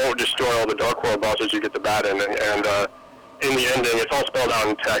if you don't destroy all the Dark World bosses, you get the bad ending. And in the ending, it's all spelled out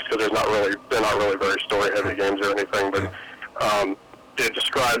in text because they're not really very story heavy games or anything, but. It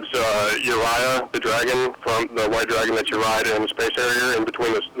describes Uriah, the dragon, from the white dragon that you ride in Space Harrier in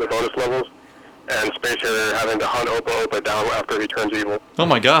between the bonus levels, and Space Harrier having to hunt Opa down after he turns evil. Oh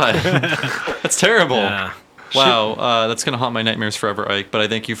my god. That's terrible. Yeah. Wow, that's going to haunt my nightmares forever, Ike, but I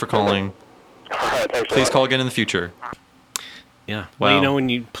thank you for calling. All right, thanks. Please call again in the future. Yeah. Wow. Well, you know,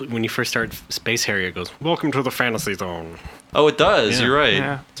 when you first start Space Harrier, it goes, "Welcome to the Fantasy Zone." Oh, it does. Yeah. You're right.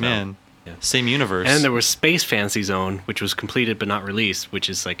 Yeah. Man. Yeah. Same universe. And there was Space Fantasy Zone, which was completed but not released, which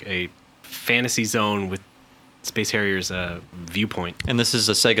is like a fantasy zone with Space Harrier's viewpoint. And this is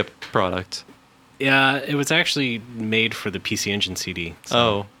a Sega product. Yeah, it was actually made for the PC Engine CD.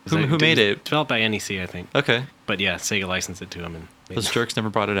 Oh, who made it? Developed by NEC, I think. Okay. But yeah, Sega licensed it to them. And Those jerks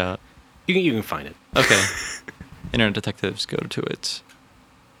never brought it out. you can find it. Okay. Internet detectives, go to it.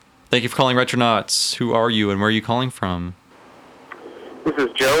 Thank you for calling Retronauts. Who are you and where are you calling from? This is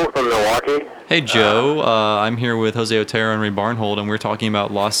Joe from Milwaukee. Hey, Joe. I'm here with Jose Otero and Ray Barnhold, and we're talking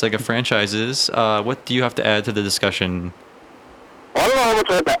about lost Sega franchises. What do you have to add to the discussion? Well, I don't know how much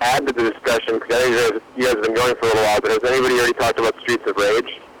I have to add to the discussion, because I know you guys have been going for a little while, but has anybody already talked about Streets of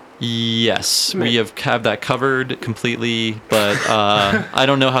Rage? Yes, we have that covered completely, but I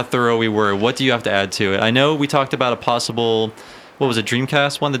don't know how thorough we were. What do you have to add to it? I know we talked about a possible... What was it,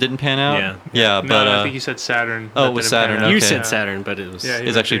 Dreamcast one that didn't pan out? Yeah, but I think you said Saturn. Oh, it was Saturn. You Okay. said Saturn, but it was. Yeah,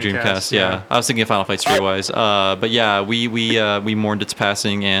 It's actually Dreamcast. Yeah, I was thinking of Final Fight Streetwise. But yeah, we mourned its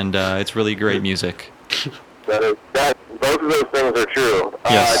passing, and it's really great music. Both of those things are true.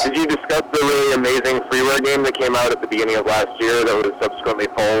 Yes. Did you discuss the really amazing freeware game that came out at the beginning of last year that was subsequently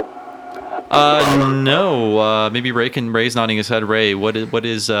pulled? No. Maybe Ray's nodding his head. Ray, what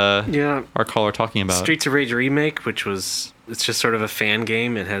is Yeah. our caller talking about? Streets of Rage remake, which was it's just sort of a fan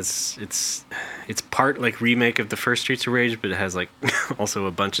game. It's part like remake of the first Streets of Rage, but it has like also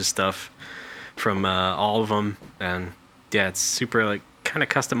a bunch of stuff from all of them, and yeah, it's super like kind of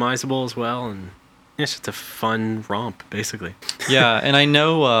customizable as well, and it's just a fun romp basically. Yeah, and I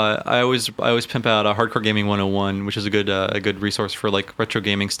know I always pimp out a Hardcore Gaming 101, which is a good resource for like retro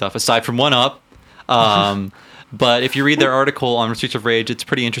gaming stuff aside from 1UP. But if you read their article on Streets of Rage, it's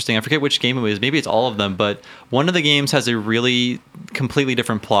pretty interesting. I forget which game it was. Maybe it's all of them, but one of the games has a really completely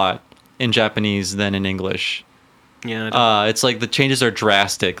different plot in Japanese than in English. Yeah. It's like the changes are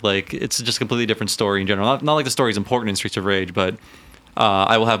drastic. Like it's just a completely different story in general. Not like the story is important in Streets of Rage, but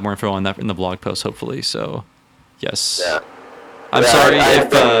I will have more info on that in the blog post, hopefully. So, yes. Yeah. I'm sorry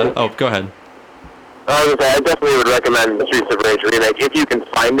if... go ahead. I definitely would recommend Streets of Rage remake if you can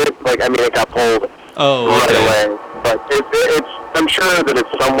find it. Like, I mean, it got pulled right away, but it's. I'm sure that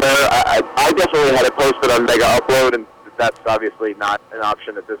it's somewhere. I definitely had it posted on Mega Upload, and that's obviously not an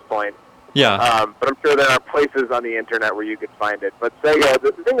option at this point. Yeah. But I'm sure there are places on the internet where you could find it. But Sega,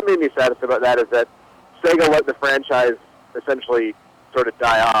 the thing that made me saddest about that is that Sega let the franchise essentially sort of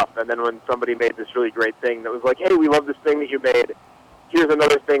die off, and then when somebody made this really great thing that was like, hey, we love this thing that you made, here's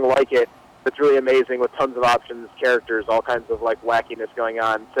another thing like it that's really amazing with tons of options, characters, all kinds of like wackiness going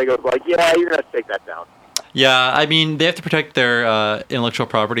on. Sega was like, yeah, you're gonna have to take that down. Yeah, I mean they have to protect their intellectual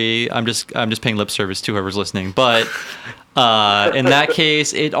property. I'm just paying lip service to whoever's listening, but in that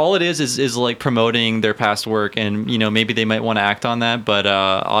case, all it is like promoting their past work, and maybe they might want to act on that, but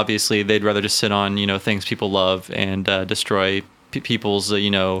obviously they'd rather just sit on things people love and destroy people's I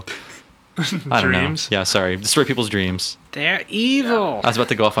don't know. Dreams. Yeah, sorry, destroy people's dreams. They're evil. I was about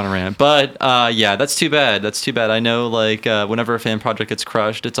to go off on a rant, but yeah, that's too bad. That's too bad. I know, like, whenever a fan project gets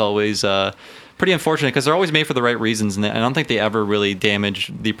crushed, it's always pretty unfortunate because they're always made for the right reasons, and I don't think they ever really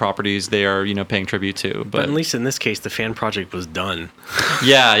damage the properties they are, paying tribute to. But at least in this case, the fan project was done.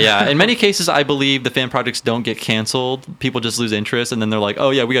 Yeah. In many cases, I believe the fan projects don't get canceled. People just lose interest, and then they're like,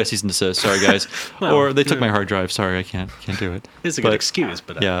 "Oh yeah, we got a cease and desist. Sorry guys," Well, or they took my hard drive. Sorry, I can't do it. It's a good excuse,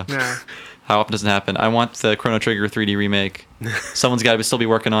 but yeah. Yeah. How often does it happen? I want the Chrono Trigger 3D remake. Someone's got to still be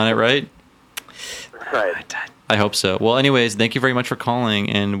working on it, right? Right. I hope so. Well, anyways, thank you very much for calling,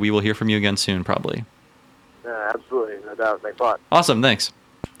 and we will hear from you again soon, probably. Absolutely, no doubt. Thanks a lot. Awesome, thanks.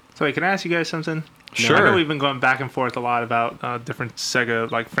 So, wait, can I ask you guys something? Sure. I know we've been going back and forth a lot about different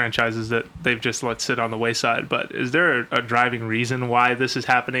Sega franchises that they've just let sit on the wayside. But is there a driving reason why this is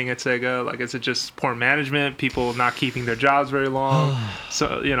happening at Sega? Like, is it just poor management, people not keeping their jobs very long?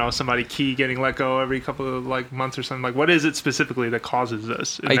 So somebody key getting let go every couple of months or something. Like, what is it specifically that causes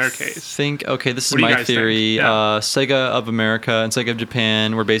this in their case? I think this is What do you my guys theory. think? Yeah. Sega of America and Sega of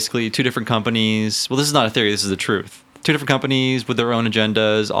Japan were basically two different companies. Well, this is not a theory. This is the truth. Two different companies with their own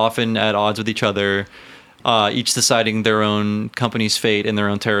agendas, often at odds with each other. Each deciding their own company's fate in their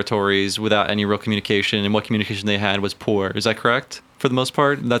own territories without any real communication, and what communication they had was poor. Is that correct? For the most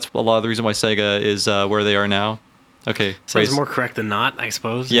part, that's a lot of the reason why Sega is where they are now. Okay, sounds more correct than not, I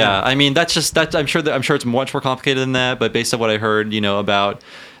suppose. Yeah, I mean that's that. I'm sure it's much more complicated than that. But based on what I heard, about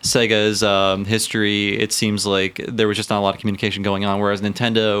Sega's history, it seems like there was just not a lot of communication going on. Whereas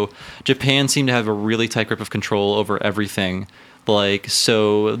Nintendo, Japan seemed to have a really tight grip of control over everything.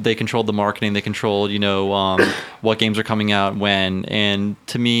 So they controlled the marketing, they controlled, what games are coming out when. And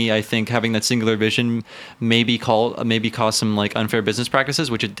to me, I think having that singular vision maybe caused some unfair business practices,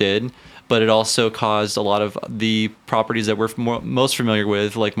 which it did. But it also caused a lot of the properties that we're most familiar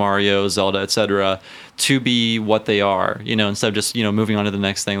with, like Mario, Zelda, etc., to be what they are. Instead of just moving on to the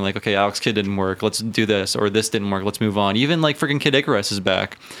next thing. Like, okay, Alex Kidd didn't work, let's do this, or this didn't work, let's move on. Even freaking Kid Icarus is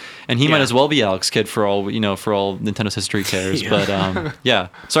back, and he might as well be Alex Kidd for all Nintendo's history cares. But yeah,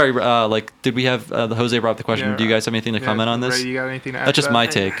 sorry. Did we have Jose brought up the question? Yeah, do you guys have anything to comment on this? Ray, you got anything to add? That's just to that? my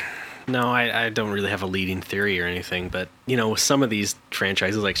take. No, I don't really have a leading theory or anything, but with some of these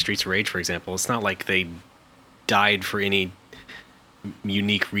franchises like Streets of Rage, for example, it's not like they died for any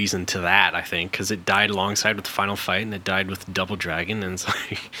unique reason to that. I think because it died alongside with the Final Fight, and it died with Double Dragon, and it's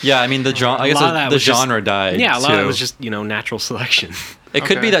like the genre died. Yeah, a lot too. of it was just natural selection. It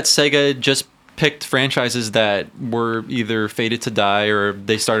could be that Sega just picked franchises that were either fated to die, or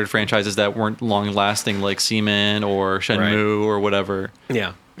they started franchises that weren't long lasting, like Seaman or Shenmue or whatever.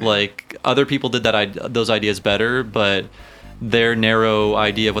 Yeah. Like other people did those ideas better, but their narrow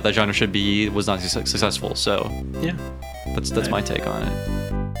idea of what that genre should be was not successful. So yeah, that's my take on it.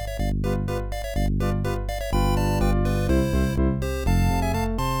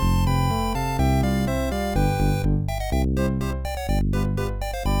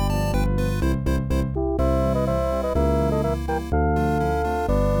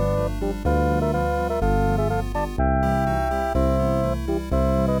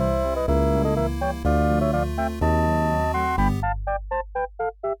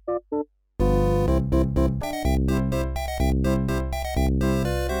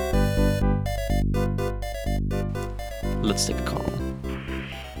 Let's take a call.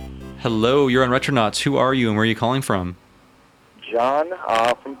 Hello, you're on Retronauts. Who are you and where are you calling from? John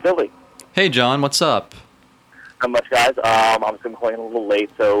from Philly. Hey, John, what's up? Not much, guys. I'm calling a little late,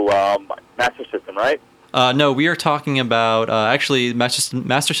 so Master System, right? No, we are talking about actually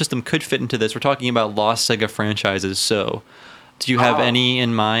Master System could fit into this. We're talking about lost Sega franchises. So, do you have any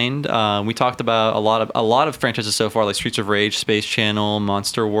in mind? We talked about a lot of franchises so far, like Streets of Rage, Space Channel,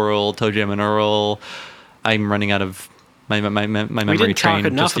 Monster World, ToeJam and Earl. I'm running out of my memory we didn't train.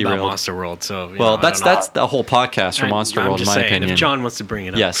 talk enough just about derailed. Monster World, so well, that's the whole podcast for Monster I'm World, in just my saying, opinion. if John wants to bring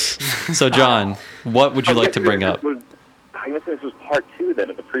it up. Yes. So, John, what would you like to bring up? I guess this was part 2 then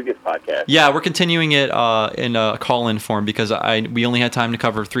of the previous podcast. Yeah, we're continuing it in a call-in form because we only had time to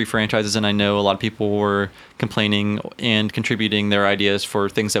cover 3 franchises, and I know a lot of people were complaining and contributing their ideas for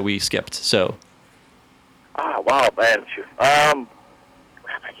things that we skipped. So. Wow, man. I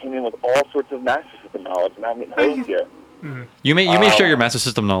came in with all sorts of Master System knowledge, and I'm getting hosed here. You may share your Master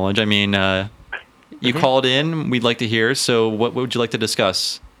System knowledge. I mean, you called in. We'd like to hear. So, what would you like to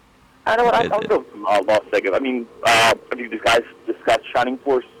discuss? I know what I'll go with Lost Sega. I mean, have you guys discussed Shining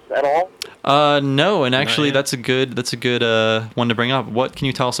Force at all? No, and actually, that's a good one to bring up. What can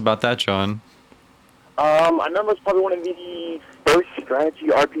you tell us about that, John? I remember it's probably one of the first strategy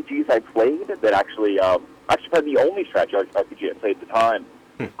RPGs I played. That actually probably the only strategy RPG I played at the time.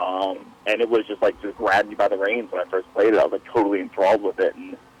 and it was just like just grabbed me by the reins when I first played it. I was like totally enthralled with it,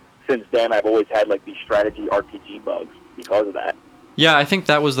 and since then I've always had like these strategy RPG bugs because of that. Yeah, I think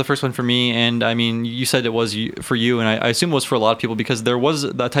that was the first one for me, and I mean, you said it was for you, and I assume it was for a lot of people because there was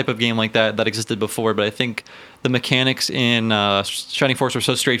that type of game like that existed before, but I think the mechanics in Shining Force were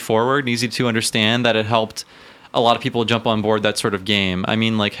so straightforward and easy to understand that it helped a lot of people jump on board that sort of game. I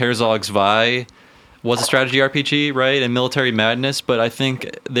mean, like Herzog's Vi was a strategy RPG, right, and Military Madness, but I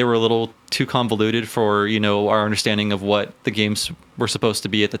think they were a little too convoluted for, our understanding of what the games were supposed to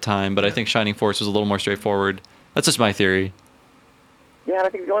be at the time, but I think Shining Force was a little more straightforward. That's just my theory. Yeah, and I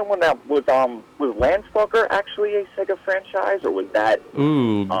think the only one that was Landstalker actually a Sega franchise, or was that?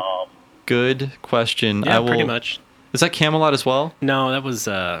 Ooh, good question. Yeah, pretty much. Is that Camelot as well? No, that was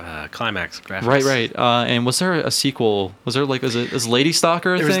Climax Graphics. Right. And was there a sequel? Was there is Lady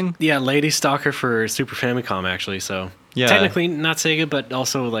Stalker a thing? Yeah, Lady Stalker for Super Famicom actually. So yeah. Technically not Sega, but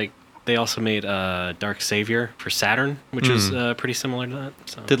also they also made Dark Savior for Saturn, which was pretty similar to that.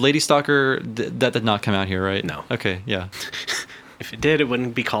 So. Did Lady Stalker that did not come out here, right? No. Okay, yeah. If it did, it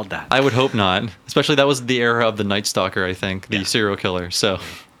wouldn't be called that. I would hope not. Especially that was the era of the Night Stalker, I think, the serial killer. So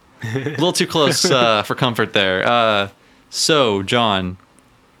a little too close for comfort there. So, John,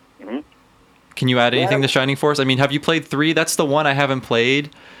 can you add anything to Shining Force? I mean, have you played 3? That's the one I haven't played,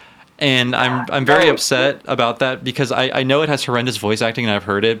 and I'm very upset about that because I know it has horrendous voice acting and I've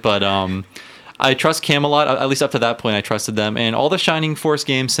heard it, but I trust Camelot. At least up to that point, I trusted them, and all the Shining Force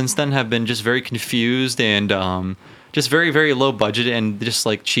games since then have been just very confused and just very, very low budget and just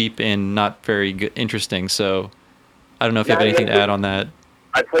like cheap and not very good, interesting. So I don't know if you have anything to add on that.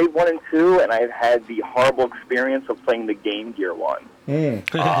 I played 1 and 2, and I've had the horrible experience of playing the Game Gear one,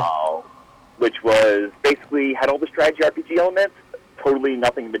 which was basically had all the strategy RPG elements, totally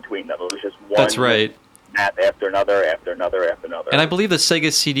nothing in between them. It was just one. That's right. Map after another, after another, after another. And I believe the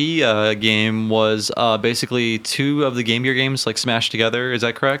Sega CD game was basically 2 of the Game Gear games like smashed together. Is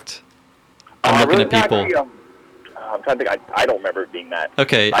that correct? I'm looking at people. Actually, I'm trying to think. I don't remember it being that.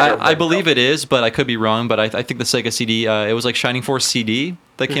 Okay, I believe it is, but I could be wrong. But I think the Sega CD, it was like Shining Force CD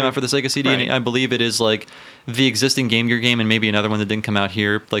that came out for the Sega CD, and I believe it is like the existing Game Gear game and maybe another one that didn't come out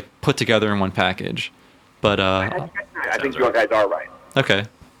here, like put together in one package. But I think you guys are right. Okay,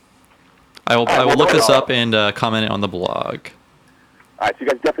 I will look this up and comment it on the blog. All right, so you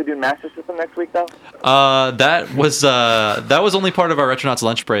guys definitely doing Master System next week, though? That was only part of our Retronauts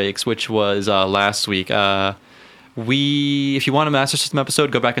lunch breaks, which was last week. If you want a Master System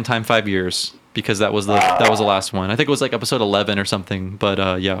episode, go back in time 5 years because that was the last one. I think it was like episode 11 or something.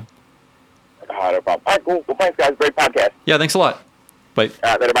 But yeah. No problem. All right, cool. Well, thanks, guys. Great podcast. Yeah, thanks a lot. Bye.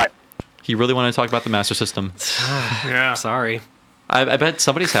 Later, bye. He really wanted to talk about the Master System. Yeah. Sorry. I bet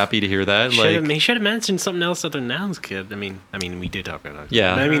somebody's happy to hear that. He should have mentioned something else other than Nouns Kid. I mean, we did talk about it.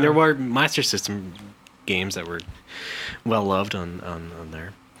 Yeah. But, I mean, there were Master System games that were well loved on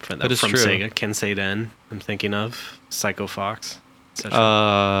there. That is from true. Sega. Kensei Den, I'm thinking of. Psycho Fox,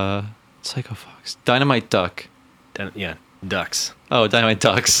 etc. Psycho Fox. Dynamite Duck. Ducks. Oh, Dynamite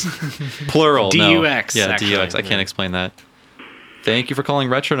Ducks. Plural. DUX. No. Yeah, actually. DUX. I can't explain that. Thank you for calling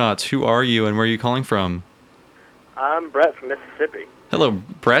Retronauts. Who are you and where are you calling from? I'm Brett from Mississippi. Hello,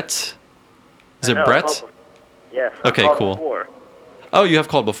 Brett. Is it Brett? Yes. Okay, cool. Before. Oh, you have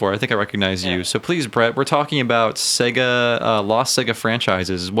called before. I think I recognize you. So please, Brett, we're talking about Sega, lost Sega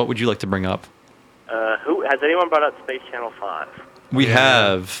franchises. What would you like to bring up? Who has anyone brought up Space Channel 5? We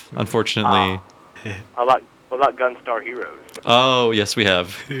have, unfortunately. What about Gunstar Heroes? Oh, yes, we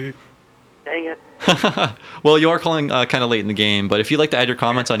have. Dang it. Well, you are calling kind of late in the game, but if you'd like to add your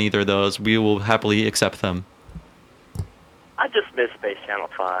comments on either of those, we will happily accept them. I just miss Space Channel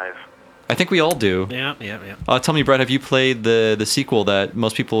 5. I think we all do. Yeah. Tell me, Brett, have you played the sequel that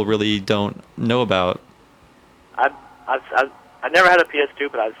most people really don't know about? I never had a PS2,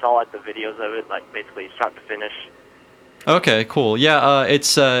 but I saw like the videos of it, like basically start to finish. Okay, cool. Yeah,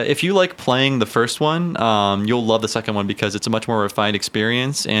 it's if you like playing the first one, you'll love the second one because it's a much more refined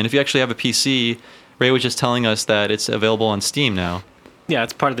experience. And if you actually have a PC, Ray was just telling us that it's available on Steam now. Yeah,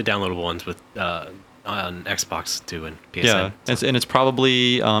 it's part of the downloadable ones with on Xbox too and PSN. Yeah, and it's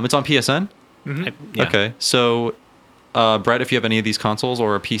probably it's on PSN. Mm-hmm. Okay, so Brett, if you have any of these consoles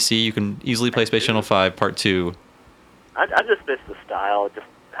or a PC, you can easily play Space Channel 5 Part 2. I just miss the style, just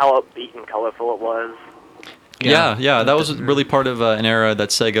how upbeat and colorful it was. Yeah, that was really part of an era that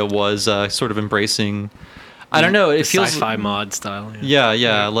Sega was sort of embracing. I don't know, it feels sci-fi mod style.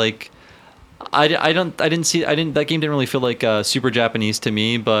 Yeah, like I didn't that game didn't really feel like super Japanese to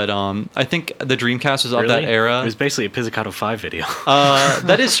me, but I think the Dreamcast was of that era. It was basically a Pizzicato 5 video.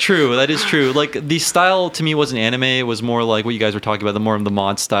 That is true. Like the style to me wasn't anime. It was more like what you guys were talking about, the more of the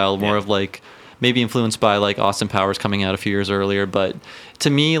mod style, more of like maybe influenced by like Austin Powers coming out a few years earlier. But to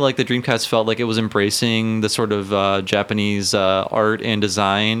me, like the Dreamcast felt like it was embracing the sort of Japanese art and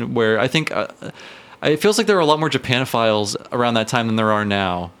design, where I think it feels like there were a lot more Japanophiles around that time than there are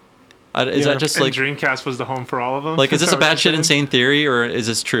now. Is that just like Dreamcast was the home for all of them? Like, is this a batshit insane theory, or is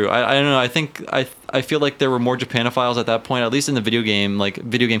this true? I don't know. I think I feel like there were more Japanophiles at that point, at least in the video game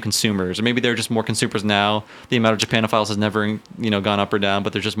consumers, or maybe they're just more consumers now. The amount of Japanophiles has never gone up or down,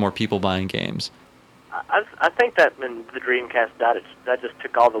 but there's just more people buying games. I think that when the Dreamcast died, that just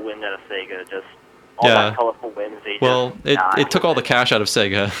took all the wind out of Sega. Just all that colorful whimsy. Well, it took all the cash out of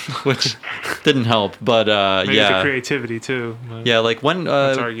Sega, which didn't help. But maybe the creativity too. Yeah, like when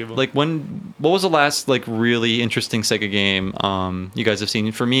that's arguable. Like what was the last like really interesting Sega game you guys have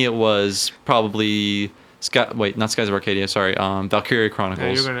seen? For me, it was probably not Skies of Arcadia. Sorry, Valkyria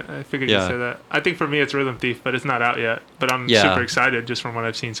Chronicles. Yeah, I figured you'd say that. I think for me it's Rhythm Thief, but it's not out yet. But I'm super excited just from what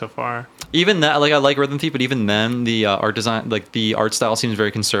I've seen so far. Even that, like I like Rhythm Thief, but even then the art design, like the art style, seems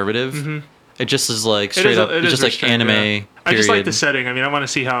very conservative. Mm-hmm. It just is like straight up. It's just like anime. Yeah. I just like the setting. I mean, I want to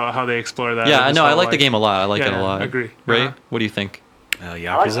see how they explore that. Yeah, I know. I like the game a lot. I like it a lot. I agree. Ray, what do you think?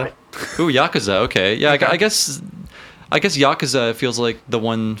 Yakuza. Ooh, Yakuza. Okay. Yeah, I guess Yakuza feels like the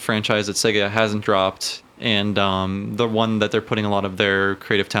one franchise that Sega hasn't dropped, and the one that they're putting a lot of their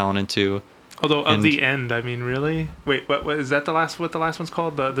creative talent into. Although of the end, I mean, really? Wait, what is that? What the last one's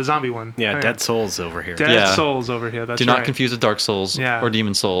called? The zombie one? Yeah, Dead Souls over here. Dead Souls over here. That's Do not confuse with Dark Souls or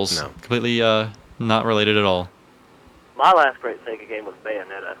Demon Souls. No, completely not related at all. My last great Sega game was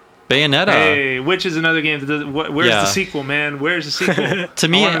Bayonetta. Hey, which is another game. Where's the sequel, man? Where's the sequel? To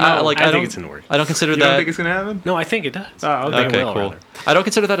me, I think it's in the works. I don't consider that. You don't think it's gonna happen? No, I think it does. Oh, okay, cool. Rather. I don't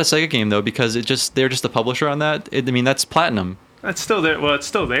consider that a Sega game though, because they're just the publisher on that. I mean, that's Platinum. That's still there. Well, it's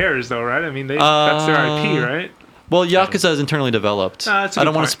still theirs though, right? I mean, that's their IP, right? Well, Yakuza is internally developed. I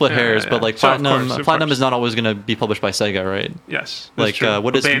don't want to split hairs, but like Platinum is not always going to be published by Sega, right? Yes. Like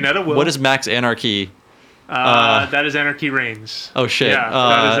what is Max Anarchy? That is Anarchy Reigns. Oh shit!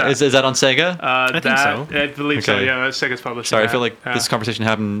 Yeah, is that on Sega? I think so. I believe so. Yeah, Sega's publishing. Sorry, I feel like this conversation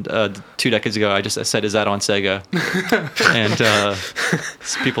happened 2 decades ago. I said, "Is that on Sega?"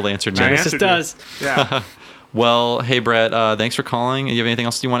 And people answered me. Genesis does. Yeah. Well, hey Brett, thanks for calling. You have anything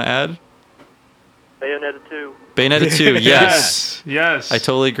else you want to add? Bayonetta 2. Bayonetta 2, yes. Yes. I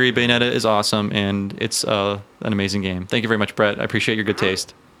totally agree. Bayonetta is awesome, and it's an amazing game. Thank you very much, Brett. I appreciate your good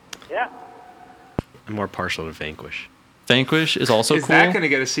taste. Yeah. I'm more partial to Vanquish. Vanquish is also cool. Is that going to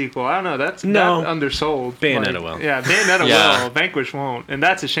get a sequel? I don't know. That's undersold. Bayonetta will. Yeah, Bayonetta will. Vanquish won't. And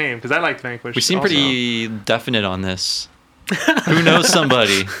that's a shame, because I liked Vanquish. We seem pretty definite on this. Who knows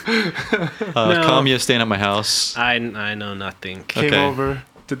somebody? Kamiya staying at my house. I know nothing. Came over,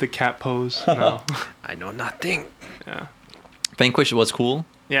 did the cat pose. No. I know nothing. Yeah. Vanquish was cool.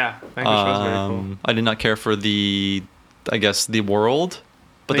 Yeah, Vanquish was very cool. I did not care for the world,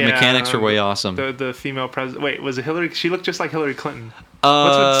 but the mechanics were way awesome. The female president. Wait, was it Hillary? She looked just like Hillary Clinton.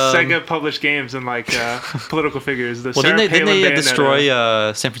 What's with Sega published games and like political figures? Didn't they destroy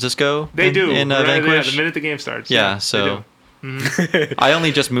San Francisco? They do. In Vanquish? Yeah, the minute the game starts. Yeah, so I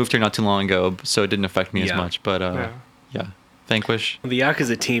only just moved here not too long ago, so it didn't affect me as much. But yeah, Vanquish. Well, the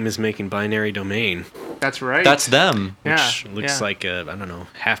Yakuza team is making Binary Domain. That's right. That's them. Which looks like a, I don't know,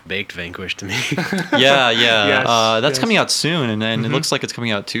 half-baked Vanquish to me. Yeah. Yes, that's coming out soon, and it looks like it's coming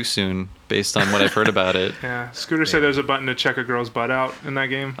out too soon based on what I've heard about it. Yeah. Scooter said there's a button to check a girl's butt out in that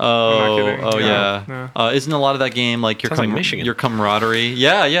game. Oh, I'm not kidding. Yeah. Isn't a lot of that game like your camaraderie?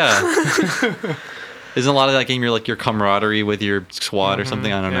 Yeah. Isn't a lot of that game your camaraderie with your squad or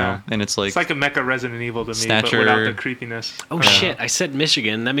something? I don't know. And it's like a mecha Resident Evil to me, Snatcher. but without the creepiness. Oh shit! I said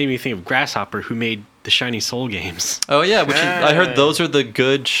Michigan. That made me think of Grasshopper, who made the Shiny Soul games. Oh yeah, I heard those are the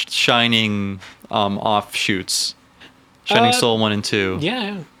good Shining offshoots. Shining Soul 1 and 2.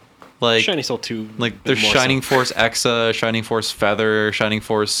 Yeah. Like Shining Soul 2. Like there's Shining Force Exa, Shining Force Feather, Shining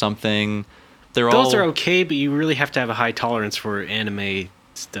Force something. Those are okay, but you really have to have a high tolerance for anime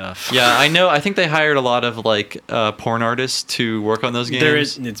stuff. Yeah, I know. I think they hired a lot of porn artists to work on those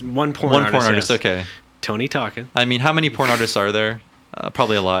games. It's one porn artist. Yes. Okay. Tony Taka. I mean, how many porn artists are there?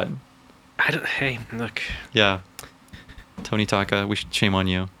 Probably a lot. Hey, look. Yeah. Tony Taka, shame on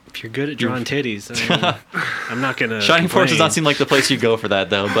you. If you're good at drawing titties, I'm not gonna. Shining Force does not seem like the place you go for that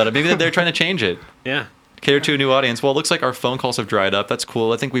though, but maybe they're trying to change it. Yeah. Cater to a new audience. Well, it looks like our phone calls have dried up. That's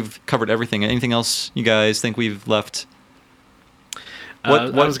cool. I think we've covered everything. Anything else you guys think we've left? What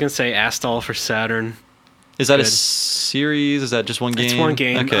I was gonna say Astol for Saturn. is that? A good. series? Is that just one game? It's one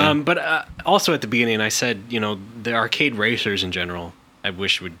game. Okay. But also at the beginning, I said, the arcade racers in general, I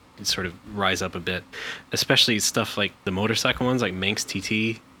wish would sort of rise up a bit, especially stuff like the motorcycle ones, like Manx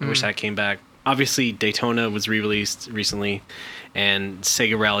TT. I wish that came back. Obviously, Daytona was re-released recently, and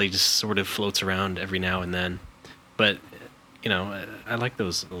Sega Rally just sort of floats around every now and then. But I like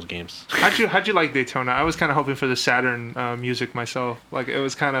those old games. How'd you like Daytona? I was kind of hoping for the Saturn music myself. Like, it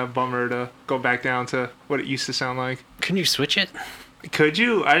was kind of a bummer to go back down to what it used to sound like. Couldn't you switch it? Could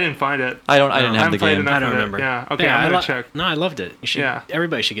you? I didn't find it. I didn't have the played game. enough I don't of it. remember. Yeah. Okay, I'm gonna check. No, I loved it. You should. Yeah.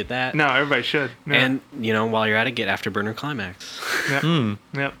 Everybody should get that. No, everybody should. Yeah. And while you're at it, get Afterburner Climax. Yep.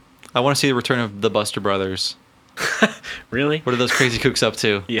 Yep. I want to see the return of the Buster Brothers. Really? What are those crazy kooks up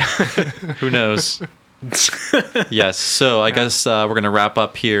to? Yeah. Who knows? Yes. So I guess we're going to wrap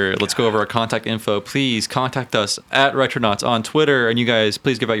up here. Let's go over our contact info. Please contact us at Retronauts on Twitter. And you guys,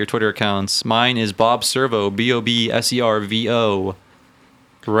 please give out your Twitter accounts. Mine is Bob Servo, BOBSERVO.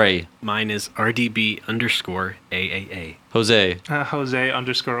 Ray. Mine is RDB_AAA. Jose.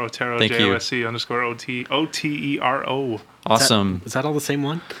 Jose_Otero. Thank you. JOSC_OTERO. Awesome. Is that all the same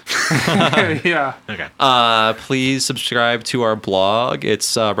one? Yeah. Okay. Please subscribe to our blog.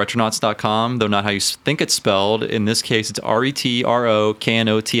 It's retronauts.com, though not how you think it's spelled. In this case, it's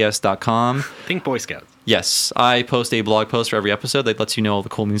RETROKNOTS.com. Think Boy Scouts. Yes, I post a blog post for every episode that lets you know all the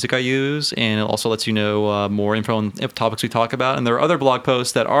cool music I use, and it also lets you know more info on topics we talk about. And there are other blog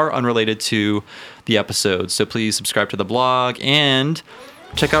posts that are unrelated to the episode, so please subscribe to the blog and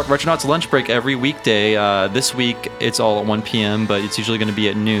check out Retronauts Lunch Break every weekday. This week it's all at 1 p.m., but it's usually going to be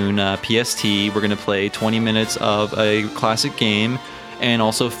at noon PST. We're going to play 20 minutes of a classic game and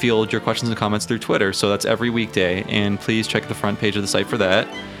also field your questions and comments through Twitter. So that's every weekday, and please check the front page of the site for that.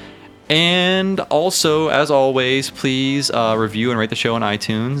 And also, as always, please review and rate the show on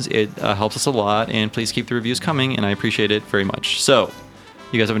iTunes. It helps us a lot, and please keep the reviews coming, and I appreciate it very much. So,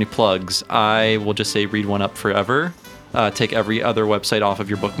 you guys have any plugs? I will just say read one up forever. Take every other website off of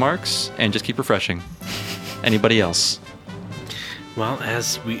your bookmarks, and just keep refreshing. Anybody else? Well,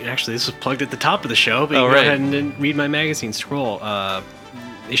 this was plugged at the top of the show, but Oh, you can right. go ahead and read my magazine scroll.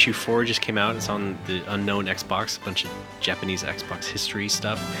 Issue 4 just came out. It's on the Unknown Xbox, a bunch of Japanese Xbox history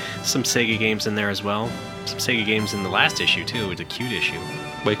stuff. Some Sega games in there as well. Some Sega games in the last issue, too. It was a cute issue.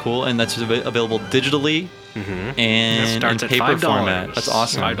 Way cool, and that's available digitally and in Starts at paper $5. format. That's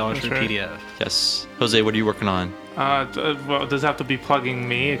awesome. $5 for right. PDF. Yes. Jose, what are you working on? Well, does it have to be plugging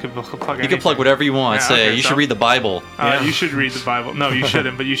me? It could plug anything. You can plug whatever you want. Yeah, Say, okay, you so- should read the Bible. You should read the Bible. No, you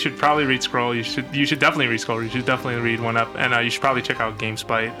shouldn't, but you should probably read Scroll. You should definitely read Scroll. You should definitely read One Up, and you should probably check out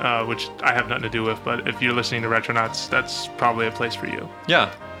GameSpite, which I have nothing to do with. But if you're listening to Retronauts, that's probably a place for you. Yeah,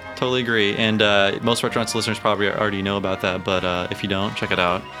 totally agree. And most Retronauts listeners probably already know about that, but if you don't, check it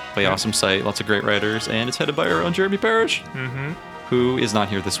out. Way awesome site, lots of great writers, and it's headed by our own Jeremy Parrish, who is not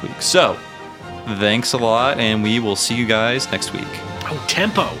here this week. So, thanks a lot, and we will see you guys next week. Oh,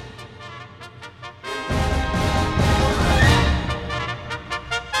 tempo!